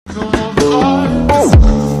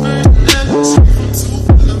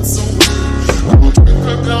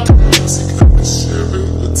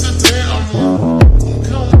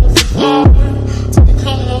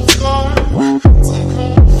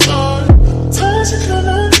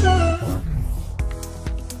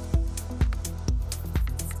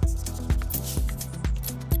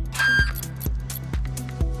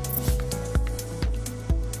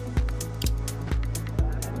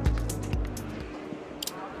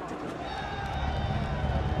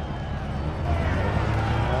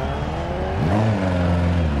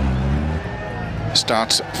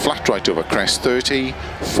starts flat right over crest 30,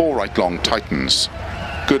 4 right long tightens.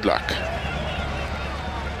 Good luck.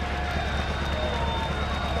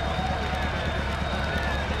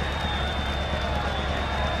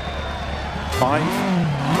 5,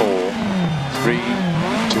 4, 3,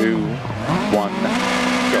 2, 1,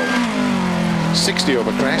 go. 60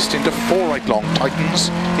 over crest into 4 right long tightens,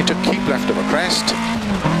 into keep left over crest.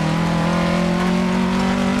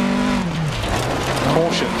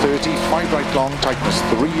 Caution 30, 5 right long tightens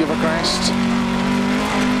 3 over crest.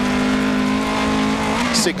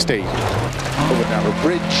 60 over narrow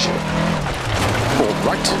bridge, 4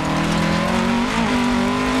 right.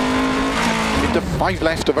 Into 5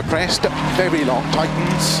 left over crest, very long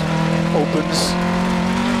tightens, opens,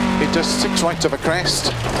 into 6 right over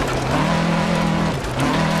crest,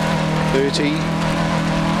 30,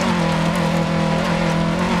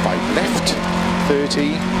 5 left,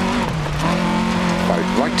 30,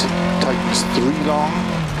 5 right, tightens 3 long,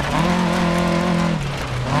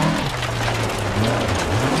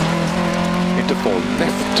 into 4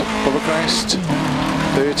 left over crest,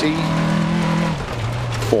 30,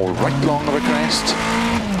 4 right long of a crest,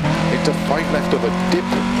 into 5 left of a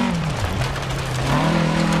dip,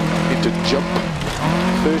 into jump,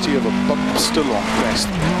 30 of a bump, still long crest,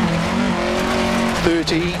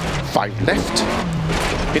 30, 5 left,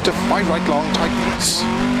 into 5 right long tightens,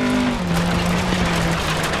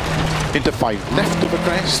 into 5 left of a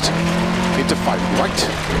crest, into 5 right,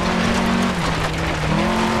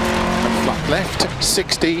 and flat left,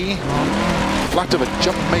 60, flat of a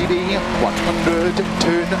jump maybe, 100,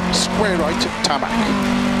 turn, square right, tarmac.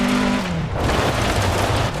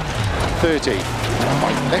 30,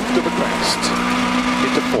 5 left of a crest,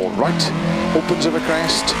 into 4 right, opens of a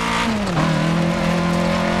crest,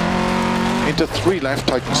 into 3 left,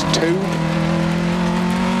 tightens 2,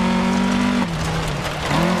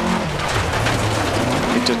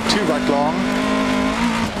 into 2 right long,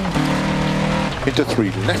 into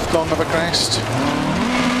 3 left long of a crest,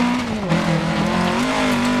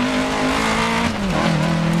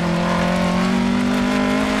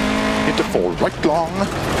 into 4 right long,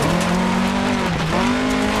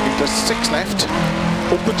 into 6 left,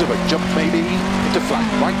 opens of a jump maybe, into flat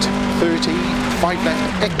right, 30, 5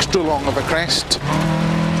 left, extra long of a crest,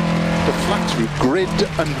 to flat through grid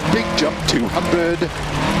and big jump 200,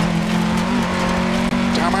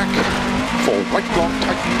 tarmac, 4 right long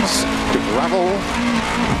tightens, to gravel,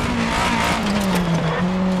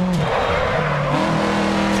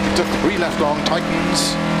 into 3 left long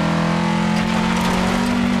tightens,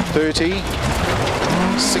 30,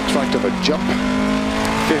 6 right of a jump,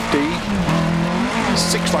 50,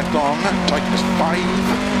 6 right long, tightens 5,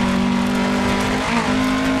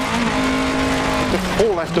 into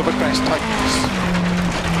 4 left of a crest, tightens,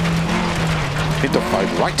 into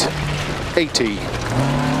 5 right, 80,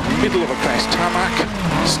 middle of a crest, tarmac,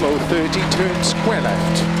 slow 30, turn square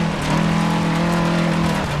left,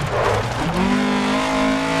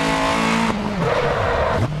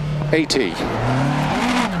 80,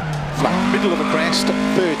 flat middle of a crest,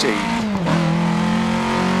 30,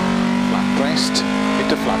 flat crest,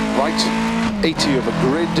 into flat right, 80 of a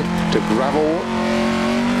grid, to gravel,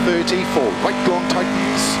 30, 4 right long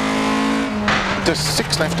tightens, into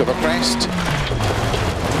 6 left of a crest,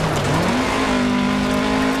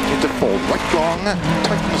 into 4 right long,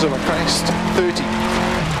 tightens of a crest, 30,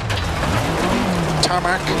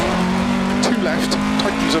 tarmac, 2 left,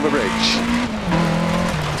 tightens of a ridge,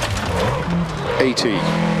 80,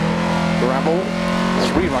 gravel,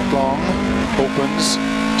 3 right long, opens,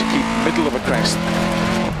 to keep middle of a crest,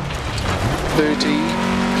 30,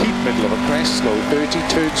 keep middle of a crest, slow 30,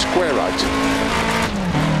 turn square right,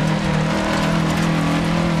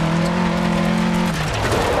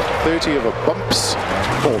 30 of a bumps,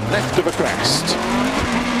 4 left of a crest,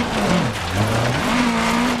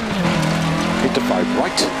 into 5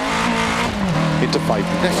 right, into 5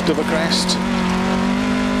 left of a crest,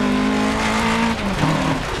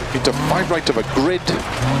 into 5 right of a grid,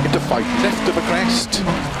 into 5 left of a crest,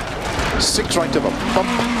 6 right of a bump,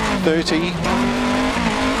 30,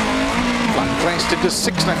 flat crest into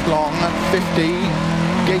 6 left long, 50,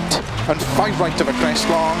 gate, and 5 right of a crest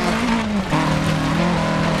long,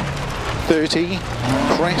 30,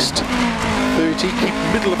 crest, 30, keep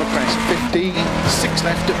middle of a crest, 50, 6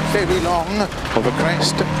 left, very long, of a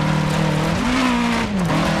crest,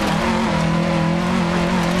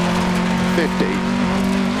 50,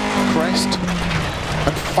 crest,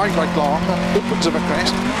 and 5 right long, opens of a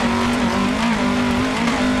crest,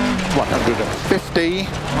 150,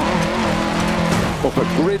 over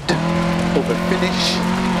grid, over finish,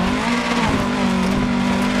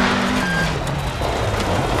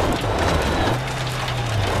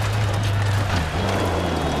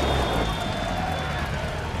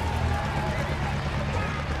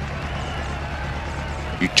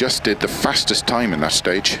 You just did the fastest time in that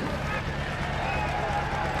stage.